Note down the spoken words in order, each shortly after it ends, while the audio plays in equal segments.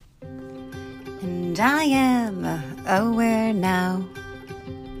And I am Aware Now.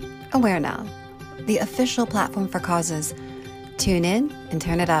 Aware Now, the official platform for causes. Tune in and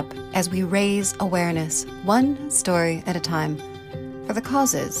turn it up as we raise awareness, one story at a time, for the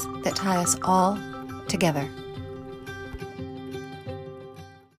causes that tie us all together.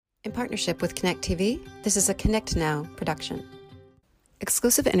 In partnership with Connect TV, this is a Connect Now production.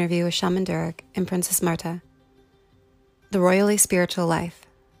 Exclusive interview with Shaman Durek and Princess Marta. The Royally Spiritual Life.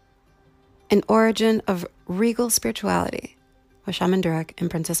 An origin of regal spirituality with Shaman Durek and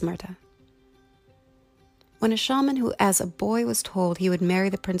Princess Marta. When a shaman who as a boy was told he would marry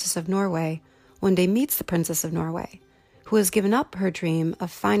the Princess of Norway one day meets the Princess of Norway, who has given up her dream of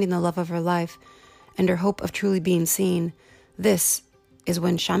finding the love of her life and her hope of truly being seen, this is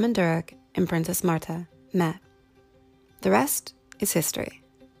when Shaman Durek and Princess Marta met. The rest is history,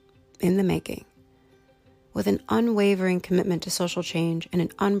 in the making. With an unwavering commitment to social change and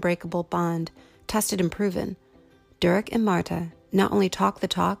an unbreakable bond, tested and proven, Durek and Marta not only talk the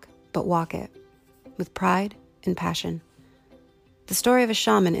talk, but walk it, with pride and passion. The story of a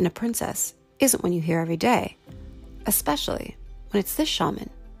shaman and a princess isn't one you hear every day, especially when it's this shaman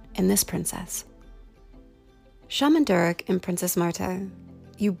and this princess. Shaman Durek and Princess Marta,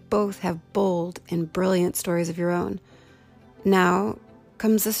 you both have bold and brilliant stories of your own. Now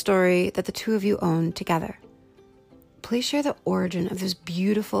comes the story that the two of you own together. Please share the origin of this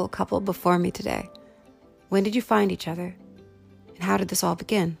beautiful couple before me today. When did you find each other? And how did this all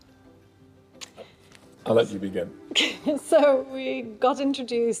begin? I'll let you begin. So we got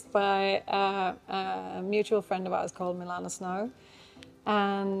introduced by a mutual friend of ours called Milana Snow.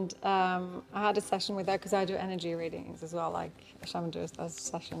 And I had a session with her because I do energy readings as well, like Shaman does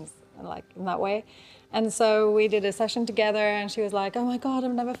sessions like in that way. And so we did a session together and she was like, oh my God,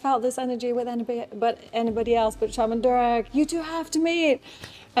 I've never felt this energy with anybody else but Shaman Durek. You two have to meet.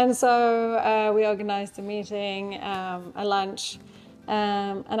 And so we organized a meeting, a lunch,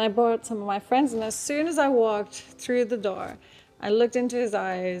 and I brought some of my friends. And as soon as I walked through the door, I looked into his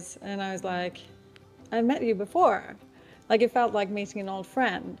eyes and I was like, I met you before. Like it felt like meeting an old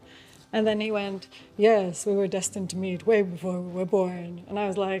friend. And then he went, yes, we were destined to meet way before we were born. And I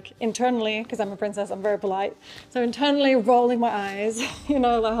was like, internally, because I'm a princess, I'm very polite. So internally rolling my eyes, you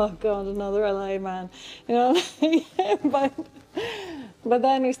know, like, oh God, another LA man, you know. but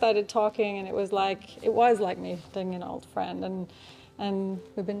then we started talking and it was like meeting an old friend. And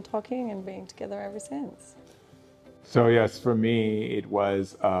we've been talking and being together ever since. So yes, for me, it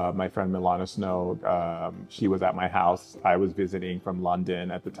was my friend Milana Snow. She was at my house. I was visiting from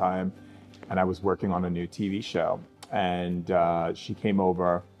London at the time, and I was working on a new TV show. And she came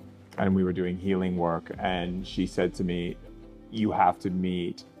over, and we were doing healing work. And she said to me, you have to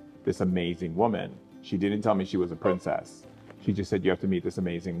meet this amazing woman. She didn't tell me she was a princess. She just said, you have to meet this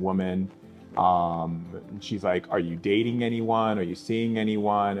amazing woman. She's like, are you dating anyone? Are you seeing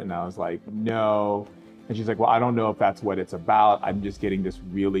anyone? And I was like, no. And she's like, well, I don't know if that's what it's about. I'm just getting this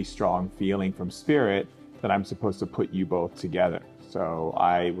really strong feeling from spirit that I'm supposed to put you both together. So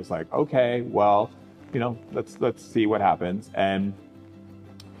I was like, okay, well, you know, let's see what happens. And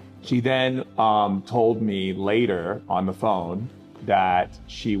she then told me later on the phone that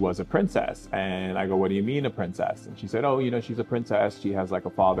she was a princess. And I go, what do you mean a princess? And she said, oh, you know, she's a princess. She has like a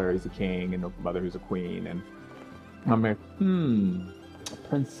father who's a king and a mother who's a queen. And I'm like, a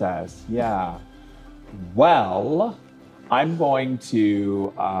princess, yeah. Well, I'm going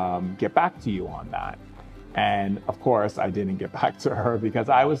to get back to you on that. And of course, I didn't get back to her because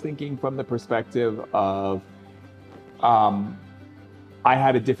I was thinking from the perspective of I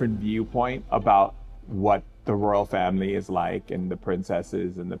had a different viewpoint about what the royal family is like and the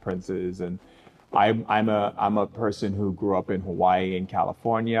princesses and the princes. And I'm a person who grew up in Hawaii and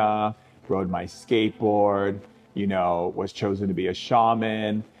California, rode my skateboard, you know, was chosen to be a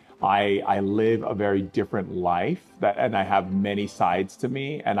shaman. I live a very different life and I have many sides to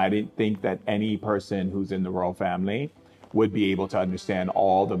me. And I didn't think that any person who's in the royal family would be able to understand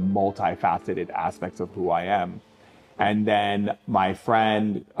all the multifaceted aspects of who I am. And then my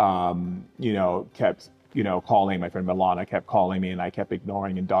friend, you know, kept, you know, calling, my friend Milana kept calling me and I kept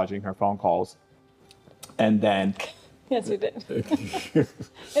ignoring and dodging her phone calls. And then yes, you did.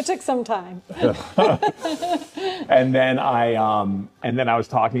 It took some time. And then I was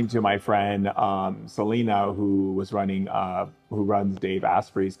talking to my friend Selena, who runs Dave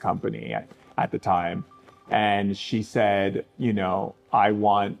Asprey's company at the time, and she said, you know, I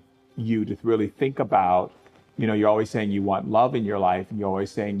want you to really think about, you know, you're always saying you want love in your life, and you're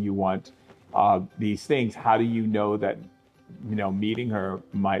always saying you want these things. How do you know that, you know, meeting her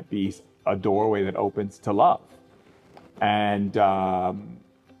might be a doorway that opens to love? And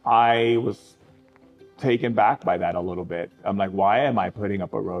I was taken back by that a little bit. I'm like, why am I putting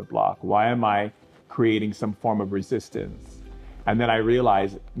up a roadblock? Why am I creating some form of resistance? And then I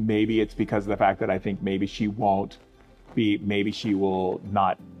realized maybe it's because of the fact that I think maybe she will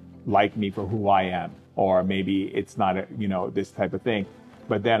not like me for who I am, or maybe it's not this type of thing.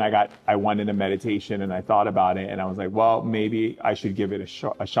 But then I went into meditation and I thought about it and I was like, well, maybe I should give it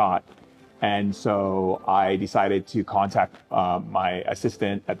a shot. And so I decided to contact my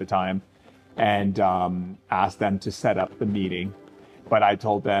assistant at the time and ask them to set up the meeting. But I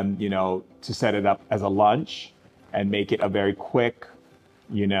told them, to set it up as a lunch and make it a very quick,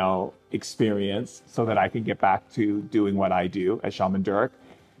 experience so that I can get back to doing what I do as Shaman Durek.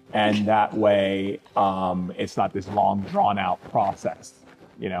 And that way, it's not this long, drawn out process,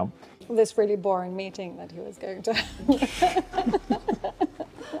 This really boring meeting that he was going to.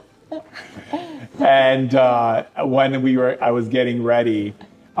 And when I was getting ready,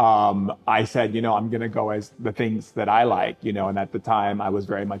 I said, I'm going to go as the things that I like, and at the time I was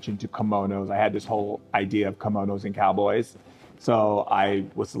very much into kimonos. I had this whole idea of kimonos and cowboys. So I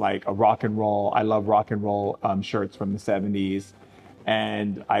was like I love rock and roll shirts from the 70s.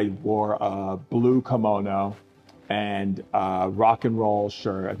 And I wore a blue kimono and a rock and roll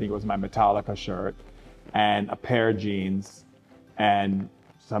shirt. I think it was my Metallica shirt, and a pair of jeans, and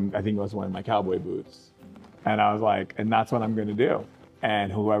I think it was one of my cowboy boots. And I was like, and that's what I'm going to do.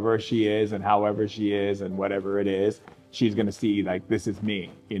 And whoever she is and however she is and whatever it is, she's going to see like, this is me,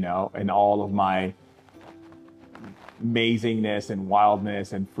 and all of my amazingness and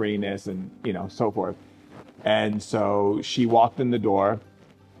wildness and freeness and, so forth. And so she walked in the door.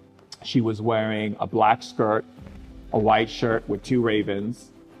 She was wearing a black skirt, a white shirt with 2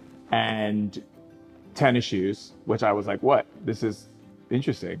 ravens, and tennis shoes, which I was like, what? This is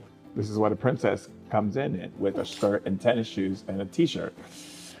interesting. This is what a princess comes in with a skirt and tennis shoes and a t-shirt,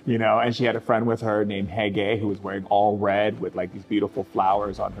 and she had a friend with her named Hege who was wearing all red with like these beautiful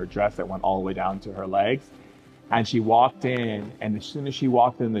flowers on her dress that went all the way down to her legs. And she walked in, and as soon as she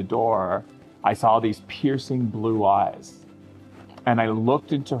walked in the door, I saw these piercing blue eyes. And I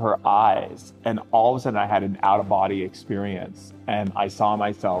looked into her eyes, and all of a sudden I had an out-of-body experience. And I saw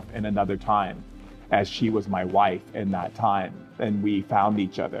myself in another time as she was my wife in that time. And we found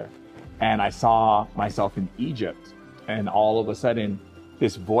each other. And I saw myself in Egypt. And all of a sudden,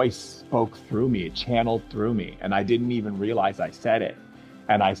 this voice spoke through me, it channeled through me. And I didn't even realize I said it.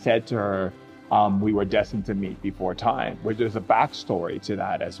 And I said to her, we were destined to meet before time, which there's a backstory to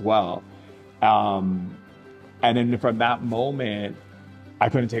that as well. And then from that moment, I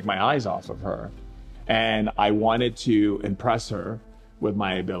couldn't take my eyes off of her. And I wanted to impress her with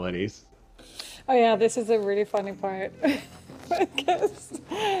my abilities. Oh yeah, this is a really funny part. Because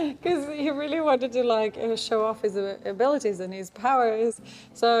he really wanted to show off his abilities and his powers.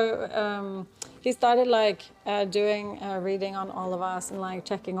 So he started doing a reading on all of us and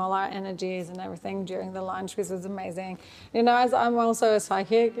checking all our energies and everything during the lunch, which was amazing. As I'm also a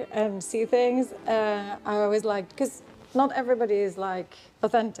psychic and see things, I always because not everybody is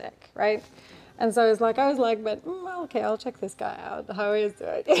authentic, right? And so I was like, but okay, I'll check this guy out, how he is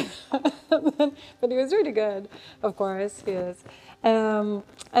doing. But he was really good, of course, he is. And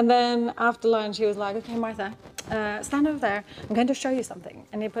then after lunch, he was like, okay, Martha, stand over there. I'm going to show you something.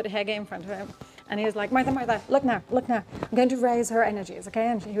 And he put Hege in front of him. And he was like, Martha, look now. I'm going to raise her energies, okay?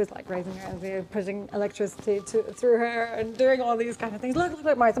 And he was raising her energy, putting electricity through her and doing all these kind of things.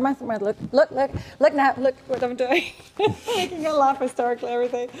 Look, Martha, look now, look what I'm doing. Making her laugh hysterically,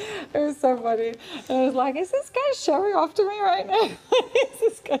 everything. It was so funny. And I was like, is this guy showing off to me right now? What is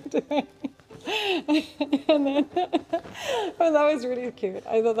this guy doing? And then, well, that was really cute.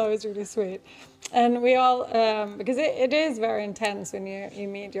 I thought that was really sweet. And we all, because it is very intense when you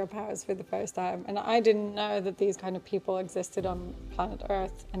meet your powers for the first time. And I didn't know that these kind of people existed on planet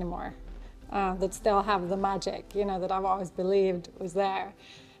Earth anymore, that still have the magic, that I've always believed was there.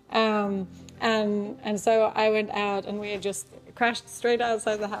 And so I went out and we had just crashed straight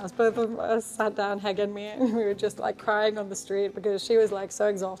outside the house. Both of us sat down, Hege and me, and we were just crying on the street because she was so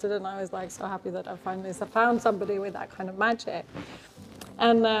exalted and I was so happy that I finally found somebody with that kind of magic.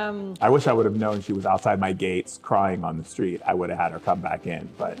 And I wish I would have known she was outside my gates crying on the street. I would have had her come back in,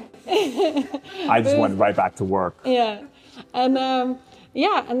 but I just went right back to work. Yeah. And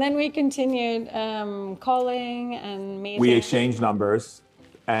and then we continued calling and meeting. We exchanged numbers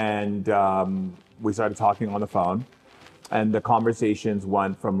and we started talking on the phone. And the conversations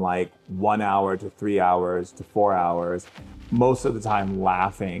went from 1 hour to 3 hours to 4 hours, most of the time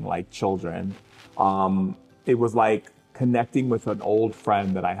laughing like children. It was connecting with an old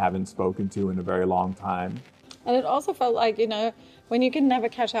friend that I haven't spoken to in a very long time. And it also felt when you can never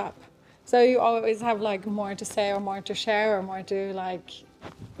catch up. So you always have like more to say or more to share or more to like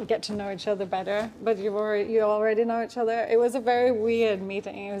get to know each other better, but you already know each other. It was a very weird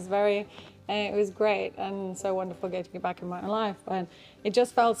meeting. It was great and so wonderful getting you back in my life. But it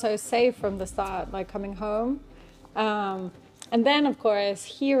just felt so safe from the start, like coming home. And then, of course,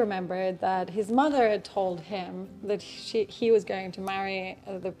 he remembered that his mother had told him that he was going to marry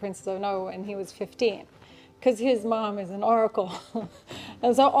the Princess of Norway when he was 15. Because his mom is an oracle.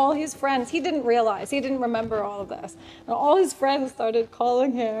 And so all his friends, he didn't remember all of this. And all his friends started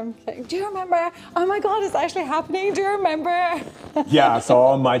calling him, saying, do you remember? Oh my God, it's actually happening. Do you remember? Yeah, so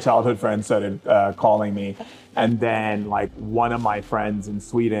all my childhood friends started calling me. And then like one of my friends in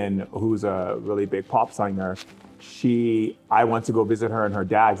Sweden, who's a really big pop singer, I went to go visit her and her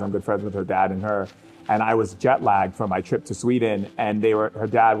dad, because I'm good friends with her dad and her. And I was jet lagged from my trip to Sweden, and her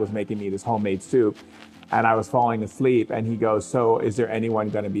dad was making me this homemade soup. And I was falling asleep, and he goes, so is there anyone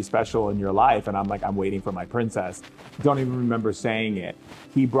going to be special in your life? And I'm like, I'm waiting for my princess. Don't even remember saying it.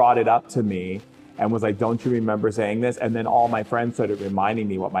 He brought it up to me and was like, don't you remember saying this? And then all my friends started reminding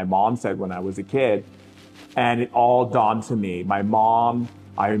me what my mom said when I was a kid. And it all dawned to me.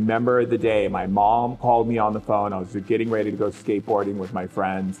 I remember the day my mom called me on the phone. I was getting ready to go skateboarding with my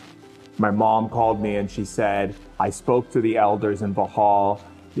friends. My mom called me and she said, I spoke to the elders in Valhall.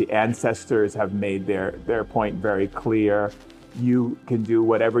 The ancestors have made their point very clear. You can do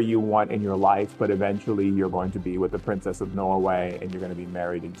whatever you want in your life, but eventually you're going to be with the Princess of Norway and you're going to be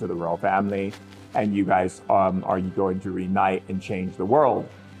married into the royal family. And you guys are going to reunite and change the world.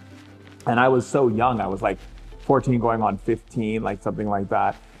 And I was so young. I was like 14 going on 15, like something like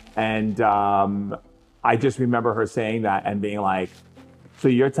that. And I just remember her saying that and being like, so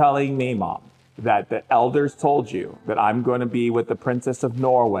you're telling me, Mom, that the elders told you that I'm going to be with the Princess of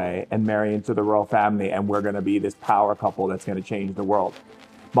Norway and marry into the royal family, and we're going to be this power couple that's going to change the world.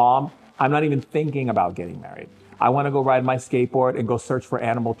 Mom, I'm not even thinking about getting married. I want to go ride my skateboard and go search for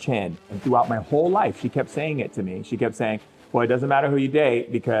Animal Chin. And throughout my whole life, she kept saying it to me. She kept saying, well, it doesn't matter who you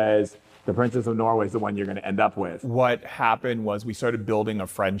date because the Princess of Norway is the one you're going to end up with. What happened was we started building a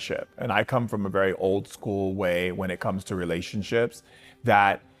friendship. And I come from a very old school way when it comes to relationships,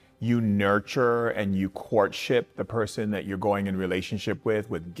 that you nurture and you courtship the person that you're going in relationship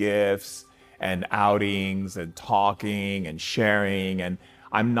with gifts and outings and talking and sharing. And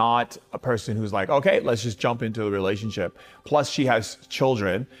I'm not a person who's like, okay, let's just jump into the relationship. Plus she has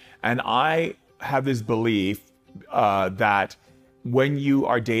children. And I have this belief that when you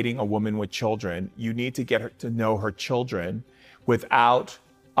are dating a woman with children, you need to get her to know her children without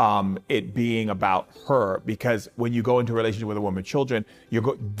it being about her, because when you go into a relationship with a woman with children,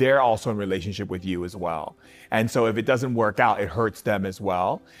 they're also in relationship with you as well. And so if it doesn't work out, it hurts them as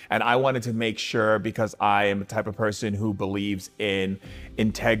well. And I wanted to make sure, because I am the type of person who believes in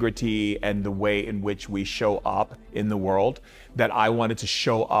integrity and the way in which we show up in the world, that I wanted to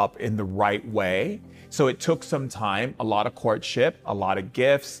show up in the right way. So it took some time, a lot of courtship, a lot of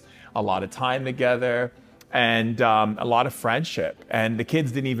gifts, a lot of time together, and a lot of friendship. And the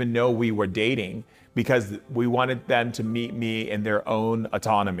kids didn't even know we were dating, because we wanted them to meet me in their own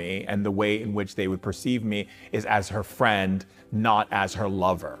autonomy, and the way in which they would perceive me is as her friend, not as her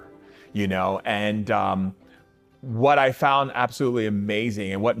lover, you know? And what I found absolutely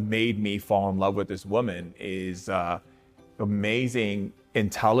amazing and what made me fall in love with this woman is amazing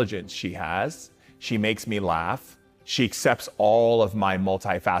intelligence she has. She makes me laugh. She accepts all of my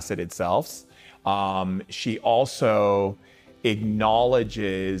multifaceted selves. She also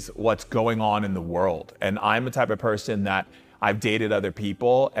acknowledges what's going on in the world. And I'm the type of person that I've dated other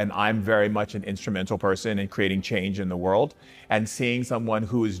people, and I'm very much an instrumental person in creating change in the world. And seeing someone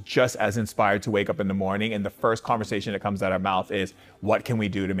who is just as inspired to wake up in the morning, and the first conversation that comes out of her mouth is, what can we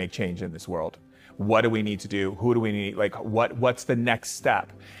do to make change in this world? What do we need to do? Who do we need? Like, what's the next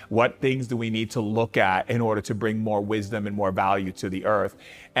step? What things do we need to look at in order to bring more wisdom and more value to the earth?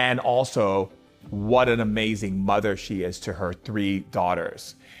 And also, what an amazing mother she is to her 3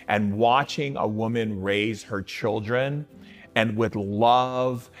 daughters. And watching a woman raise her children, and with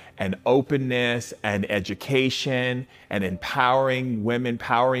love and openness and education and empowering women,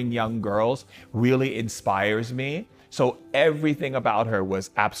 empowering young girls, really inspires me. So everything about her was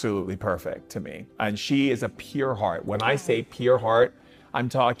absolutely perfect to me. And she is a pure heart. When I say pure heart, I'm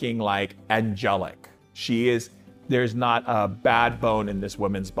talking like angelic. There's not a bad bone in this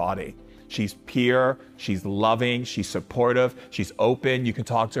woman's body. She's pure, she's loving, she's supportive, she's open. You can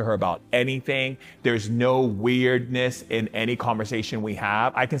talk to her about anything. There's no weirdness in any conversation we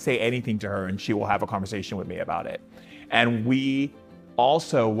have. I can say anything to her and she will have a conversation with me about it. And we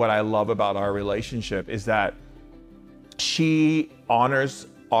also, what I love about our relationship is that she honors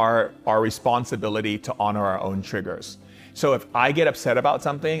our responsibility to honor our own triggers. So if I get upset about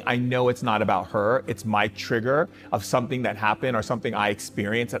something, I know it's not about her. It's my trigger of something that happened or something I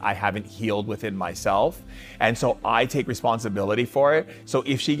experienced that I haven't healed within myself. And so I take responsibility for it. So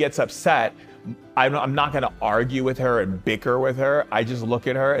if she gets upset, I'm not going to argue with her and bicker with her. I just look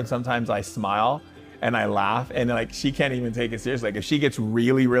at her, and sometimes I smile and I laugh, and like she can't even take it seriously. Like if she gets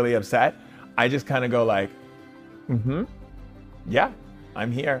really, really upset, I just kind of go like, yeah,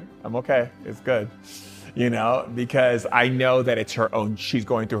 I'm here. I'm okay. It's good. You know, because I know that it's her own, she's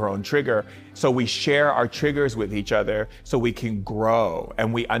going through her own trigger. So we share our triggers with each other so we can grow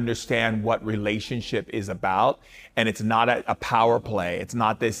and we understand what relationship is about. And it's not a power play. It's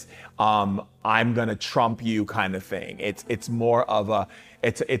not this, I'm going to trump you kind of thing. It's more of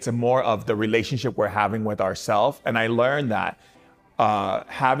it's more of the relationship we're having with ourselves. And I learned that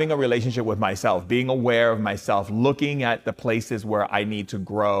having a relationship with myself, being aware of myself, looking at the places where I need to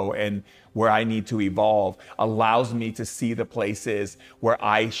grow and where I need to evolve allows me to see the places where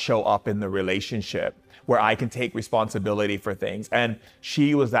I show up in the relationship, where I can take responsibility for things. And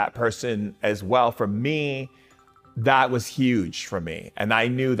she was that person as well. For me, that was huge for me. And I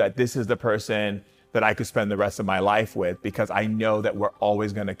knew that this is the person that I could spend the rest of my life with, because I know that we're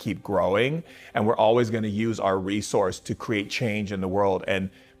always going to keep growing and we're always going to use our resource to create change in the world and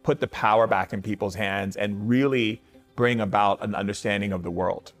put the power back in people's hands and really bring about an understanding of the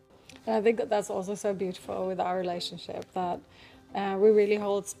world. And I think that that's also so beautiful with our relationship, that we really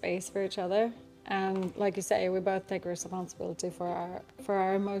hold space for each other. And like you say, we both take responsibility for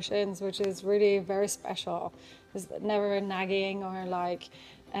our emotions, which is really very special. There's never nagging or like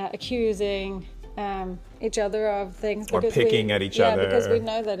accusing each other of things. Or picking at each other. Yeah, because we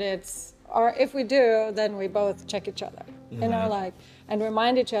know that it's, or if we do, then we both check each other, you know, like, and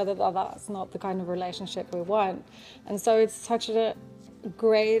remind each other that that's not the kind of relationship we want. And so it's such a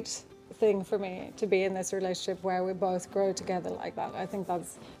great thing for me to be in this relationship where we both grow together like that. I think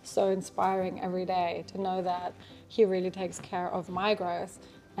that's so inspiring every day to know that he really takes care of my growth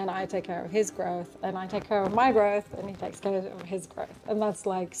and I take care of his growth, and I take care of my growth and he takes care of his growth. And that's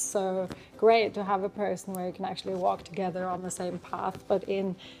like so great to have a person where you can actually walk together on the same path, but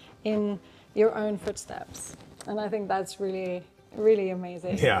in your own footsteps. And I think that's really, really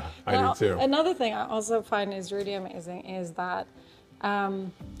amazing. Yeah, I do too. Another thing I also find is really amazing is that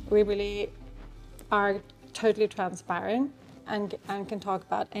we really are totally transparent and can talk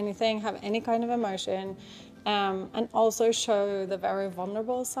about anything, have any kind of emotion, and also show the very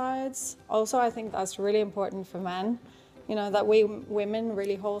vulnerable sides. Also, I think that's really important for men, you know, that we women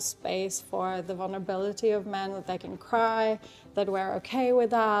really hold space for the vulnerability of men, that they can cry, that we're okay with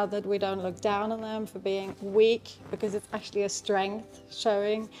that we don't look down on them for being weak, because it's actually a strength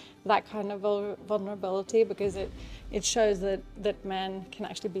showing that kind of vulnerability, because it shows that men can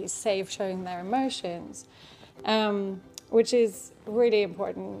actually be safe showing their emotions, which is really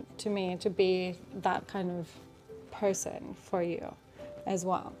important to me, to be that kind of person for you as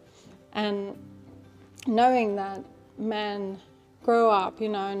well. And knowing that men grow up, you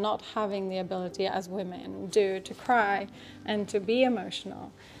know, not having the ability as women do to cry and to be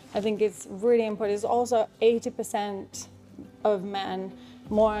emotional, I think it's really important. It's also 80% of men,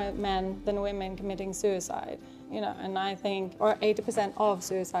 more men than women, committing suicide. You know, and I think, or 80% of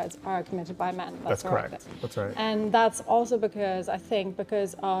suicides are committed by men. That's correct. That's right. And that's also because, I think,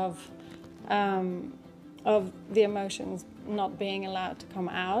 because of the emotions not being allowed to come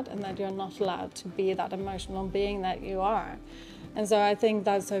out, and that you're not allowed to be that emotional being that you are. And so I think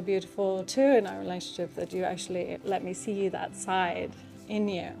that's so beautiful too in our relationship, that you actually let me see that side in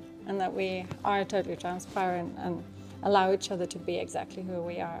you, and that we are totally transparent and allow each other to be exactly who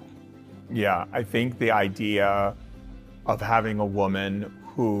we are. Yeah, I think the idea of having a woman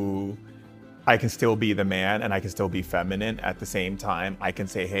who I can still be the man and I can still be feminine at the same time. I can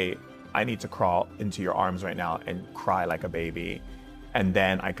say, hey, I need to crawl into your arms right now and cry like a baby. And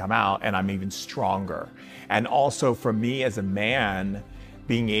then I come out and I'm even stronger. And also for me as a man,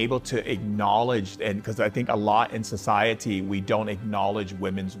 being able to acknowledge, and because I think a lot in society, we don't acknowledge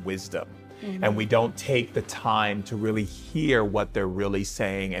women's wisdom. And we don't take the time to really hear what they're really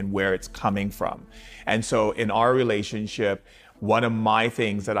saying and where it's coming from. And so in our relationship, one of my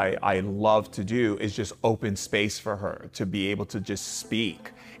things that I love to do is just open space for her to be able to just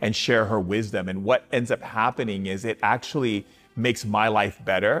speak and share her wisdom. And what ends up happening is it actually makes my life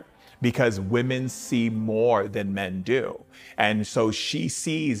better, because women see more than men do. And so she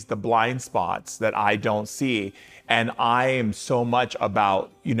sees the blind spots that I don't see. And I am so much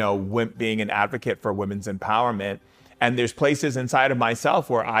about, you know, being an advocate for women's empowerment And there's places inside of myself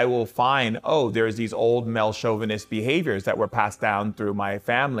where I will find, oh, there's these old male chauvinist behaviors that were passed down through my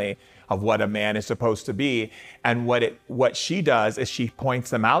family of what a man is supposed to be. And what she does is she points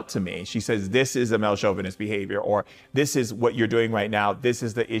them out to me. She says, this is a male chauvinist behavior, or this is what you're doing right now. This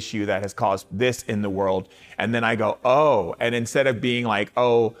is the issue that has caused this in the world. And then I go, oh, and instead of being like,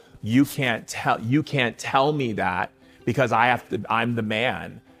 oh, you can't tell me that because I'm the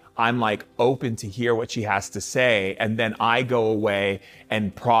man. I'm like open to hear what she has to say. And then I go away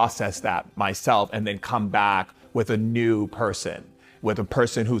and process that myself and then come back with a new person, with a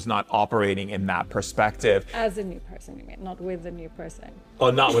person who's not operating in that perspective. As a new person, you mean, not with a new person. Oh,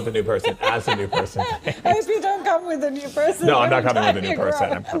 not with a new person, as a new person. If you don't come with a new person. No, I'm not coming with a new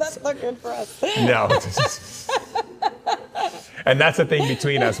person. That's not good for us. No. And that's the thing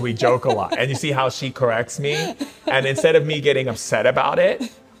between us, we joke a lot. And you see how she corrects me? And instead of me getting upset about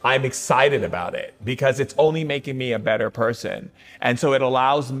it, I'm excited about it because it's only making me a better person. And so it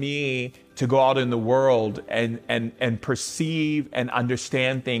allows me to go out in the world and perceive and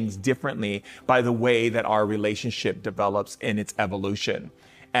understand things differently by the way that our relationship develops in its evolution.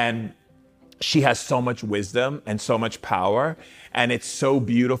 And she has so much wisdom and so much power. And it's so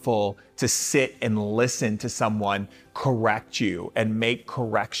beautiful to sit and listen to someone correct you and make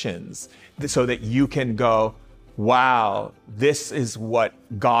corrections so that you can go, wow, this is what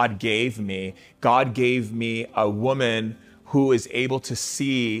God gave me. God gave me a woman who is able to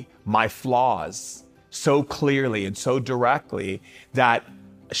see my flaws so clearly and so directly that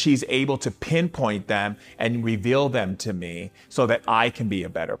she's able to pinpoint them and reveal them to me so that I can be a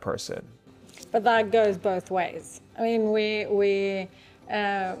better person. But that goes both ways. I mean, we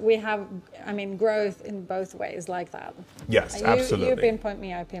have, growth in both ways like that. Yes, absolutely. You pinpoint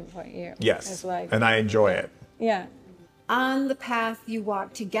me, I pinpoint you. Yes, it's like, and I enjoy it. Yeah. On the path you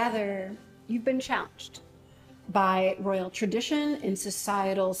walk together, you've been challenged by royal tradition and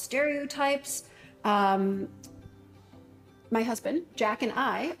societal stereotypes. My husband, Jack, and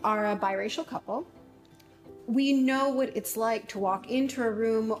I are a biracial couple. We know what it's like to walk into a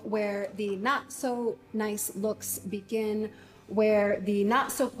room where the not so nice looks begin, where the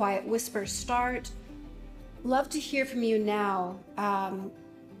not so quiet whispers start. Love to hear from you now.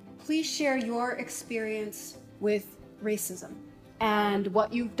 Please share your experience with racism and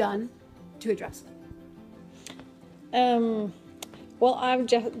what you've done to address it. Well, I've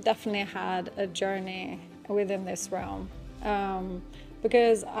definitely had a journey within this realm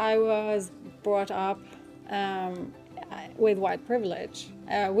because I was brought up with white privilege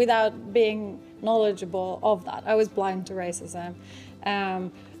without being knowledgeable of that. I was blind to racism.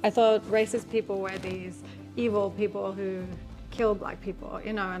 I thought racist people were these evil people who kill black people,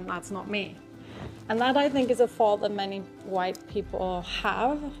 and that's not me. And that, I think, is a fault that many white people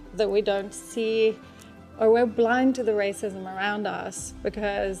have, that we don't see, or we're blind to the racism around us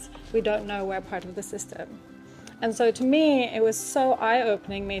because we don't know we're part of the system. And so to me, it was so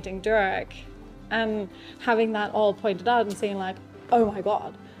eye-opening meeting Durek and having that all pointed out and seeing like, oh my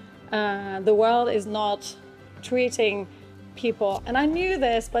God, the world is not treating people, and I knew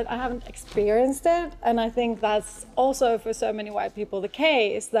this, but I haven't experienced it. And I think that's also for so many white people the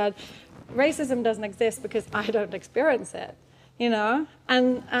case, that racism doesn't exist because I don't experience it,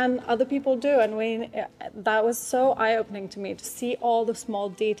 and other people do. And that was so eye-opening to me to see all the small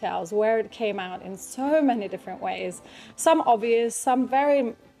details where it came out in so many different ways. Some obvious, some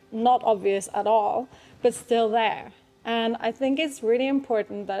very not obvious at all, but still there. And I think it's really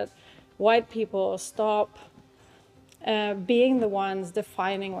important that white people stop being the ones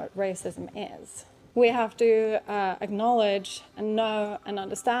defining what racism is. We have to acknowledge and know and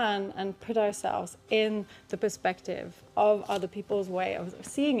understand and put ourselves in the perspective of other people's way of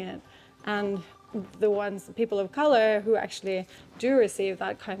seeing it, and the people of color who actually do receive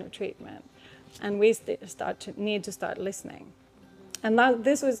that kind of treatment. And we need to start listening. And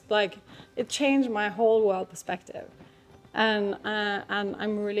this was like, it changed my whole world perspective. And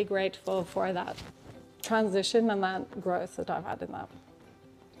I'm really grateful for that transition and that growth that I've had in that.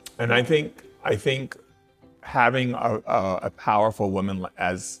 And I think having a powerful woman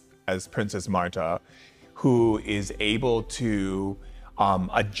as Princess Marta, who is able to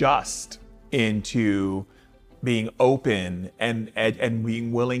adjust into being open and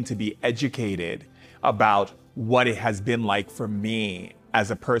being willing to be educated about what it has been like for me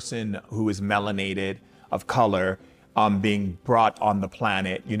as a person who is melanated, of color, being brought on the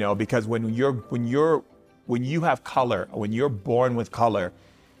planet, because when you have color, when you're born with color,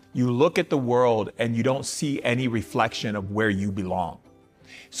 you look at the world and you don't see any reflection of where you belong.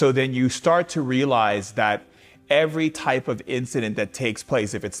 So then you start to realize that every type of incident that takes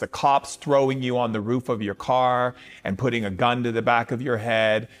place. If it's the cops throwing you on the roof of your car and putting a gun to the back of your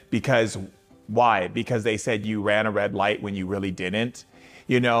head, because why? Because they said you ran a red light when you really didn't.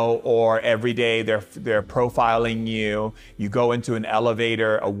 You know, or every day they're profiling you. You go into an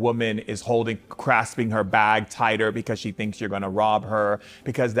elevator, a woman is grasping her bag tighter because she thinks you're going to rob her,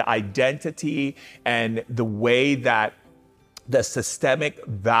 because the identity and the way that the systemic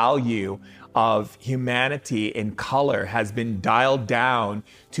value of humanity in color has been dialed down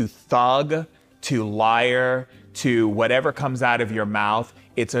to thug, to liar, to whatever comes out of your mouth.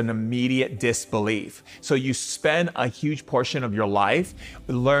 It's an immediate disbelief. So you spend a huge portion of your life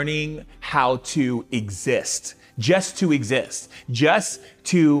learning how to exist, just to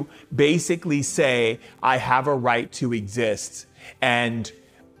basically say, I have a right to exist. And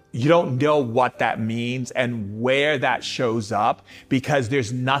you don't know what that means and where that shows up, because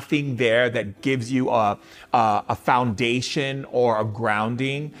there's nothing there that gives you a foundation or a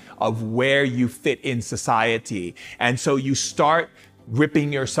grounding of where you fit in society. And so you start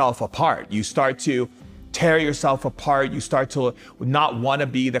ripping yourself apart. You start to tear yourself apart. You start to not want to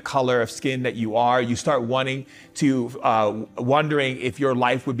be the color of skin that you are. You start wanting to, wondering if your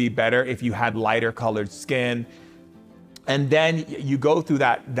life would be better if you had lighter colored skin. And then you go through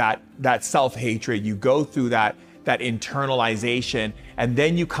that self-hatred, you go through that internalization, and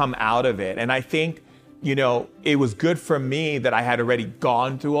then you come out of it. And I think, you know, it was good for me that I had already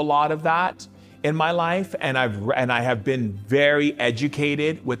gone through a lot of that in my life, and I have been very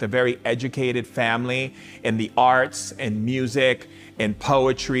educated with a very educated family in the arts and music and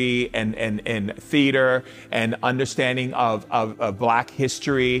poetry and theater and understanding of Black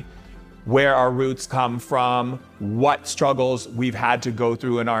history, where our roots come from, what struggles we've had to go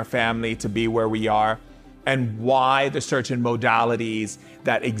through in our family to be where we are, and why the certain modalities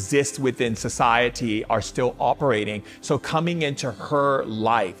that exist within society are still operating. So coming into her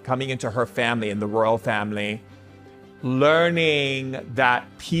life, coming into her family, in the royal family, learning that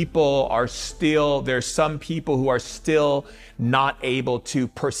there's some people who are still not able to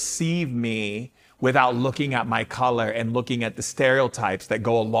perceive me without looking at my color and looking at the stereotypes that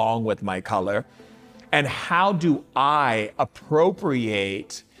go along with my color. And how do I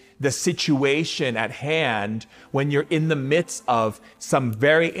appropriate the situation at hand when you're in the midst of some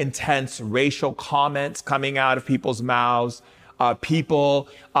very intense racial comments coming out of people's mouths, people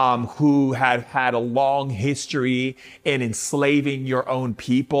who have had a long history in enslaving your own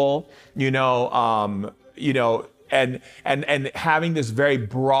people, and having this very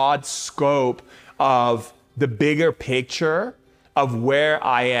broad scope of the bigger picture of where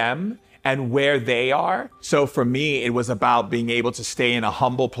I am and where they are. So for me, it was about being able to stay in a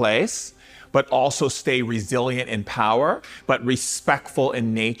humble place, but also stay resilient in power, but respectful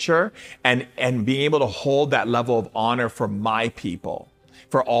in nature, and being able to hold that level of honor for my people,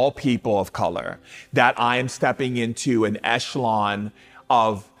 for all people of color, that I am stepping into an echelon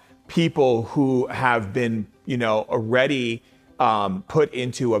of people who have been, already put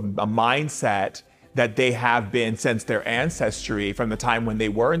into a mindset that they have been since their ancestry, from the time when they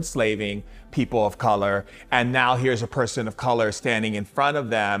were enslaving people of color. And now here's a person of color standing in front of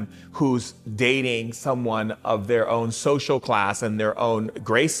them who's dating someone of their own social class and their own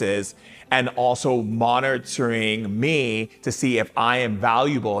graces, and also monitoring me to see if I am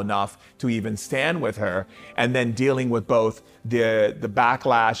valuable enough to even stand with her. And then dealing with both the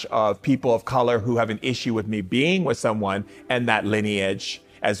backlash of people of color who have an issue with me being with someone and that lineage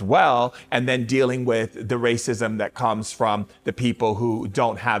as well, and then dealing with the racism that comes from the people who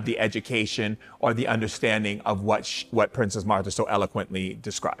don't have the education or the understanding of what Princess Martha so eloquently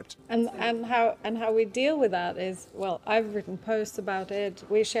described. And how we deal with that is, well, I've written posts about it.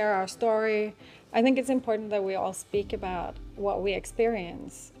 We share our story. I think it's important that we all speak about what we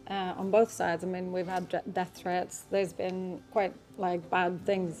experience on both sides. I mean, we've had death threats. There's been quite bad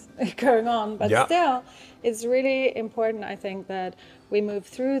things going on, but still, it's really important, I think, that we move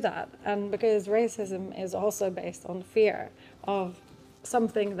through that. And because racism is also based on fear of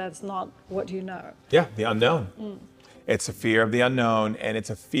something that's not what you know. Yeah, the unknown. It's a fear of the unknown, and it's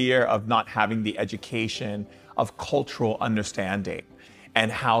a fear of not having the education of cultural understanding and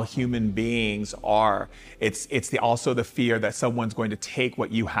how human beings are. It's also the fear that someone's going to take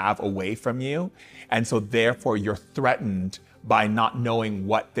what you have away from you. And so therefore you're threatened by not knowing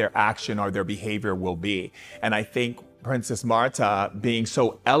what their action or their behavior will be. And I think Princess Martha, being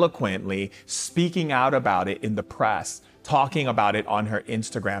so eloquently speaking out about it in the press, talking about it on her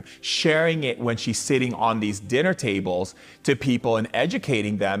Instagram, sharing it when she's sitting on these dinner tables to people and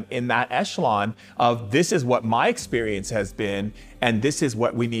educating them in that echelon of, this is what my experience has been, And this is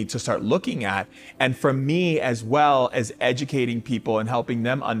what we need to start looking at. And for me, as well as educating people and helping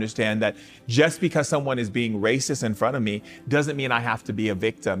them understand that just because someone is being racist in front of me doesn't mean I have to be a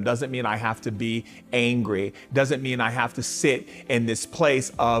victim, doesn't mean I have to be angry, doesn't mean I have to sit in this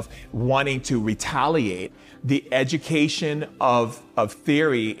place of wanting to retaliate. The education of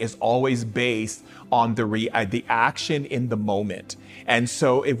theory is always based on the action in the moment. And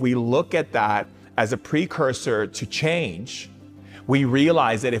so if we look at that as a precursor to change, we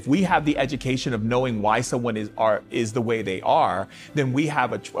realize that if we have the education of knowing why someone is the way they are, then we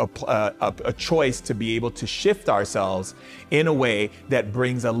have a choice to be able to shift ourselves in a way that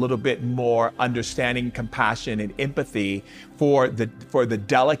brings a little bit more understanding, compassion, and empathy for the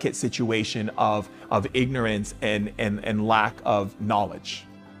delicate situation of ignorance and lack of knowledge.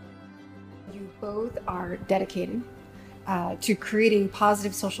 You both are dedicated to creating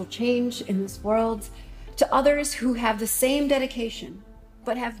positive social change in this world. To others who have the same dedication,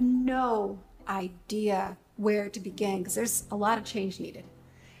 but have no idea where to begin, because there's a lot of change needed.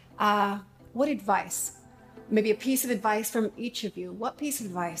 What advice, maybe a piece of advice from each of you, what piece of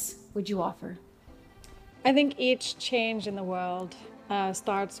advice would you offer? I think each change in the world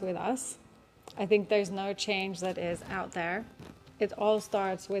starts with us. I think there's no change that is out there. It all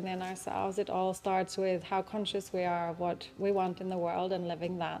starts within ourselves. It all starts with how conscious we are of what we want in the world and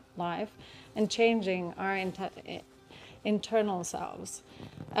living that life and changing our internal selves.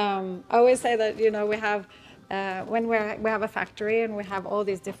 I always say that, we have, when we have a factory and we have all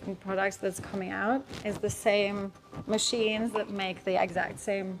these different products that's coming out, it's the same machines that make the exact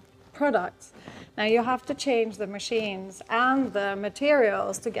same products. Now you have to change the machines and the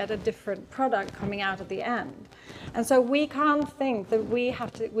materials to get a different product coming out at the end. And so we can't think that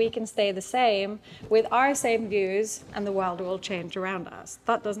we can stay the same with our same views and the world will change around us.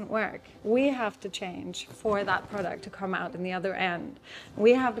 That doesn't work. We have to change for that product to come out in the other end.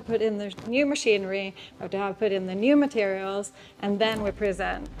 We have to put in the new machinery, we have to put in the new materials, and then we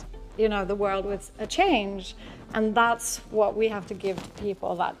present, the world with a change. And that's what we have to give to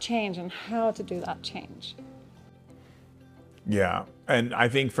people, that change and how to do that change. Yeah. And I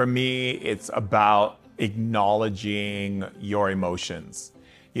think for me, it's about acknowledging your emotions.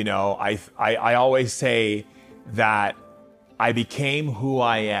 I always say that I became who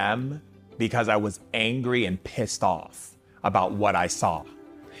I am because I was angry and pissed off about what I saw.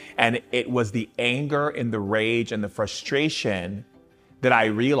 And it was the anger and the rage and the frustration that I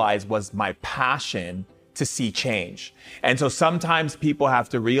realized was my passion to see change. And so sometimes people have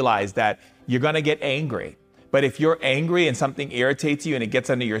to realize that you're going to get angry. But if you're angry and something irritates you and it gets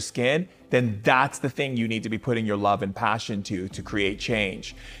under your skin, then that's the thing you need to be putting your love and passion to create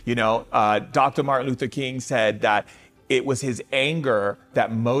change. Dr. Martin Luther King said that it was his anger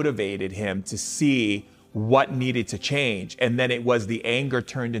that motivated him to see what needed to change. And then it was the anger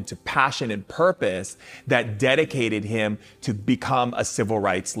turned into passion and purpose that dedicated him to become a civil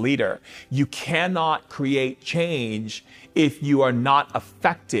rights leader. You cannot create change if you are not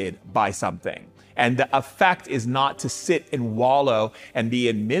affected by something. And the effect is not to sit and wallow and be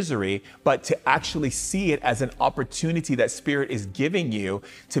in misery, but to actually see it as an opportunity that Spirit is giving you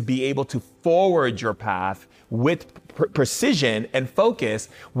to be able to forward your path with precision and focus,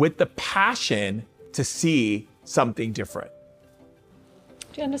 with the passion to see something different.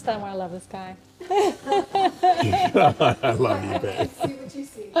 Do you understand why I love this guy? I love you, babe. See what you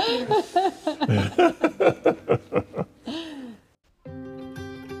see.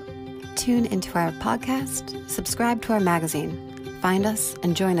 Tune into our podcast, subscribe to our magazine, find us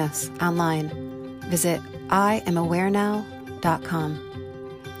and join us online. Visit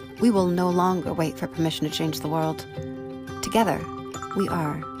IamAwareNow.com. We will no longer wait for permission to change the world. Together, we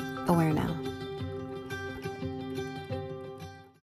are aware now.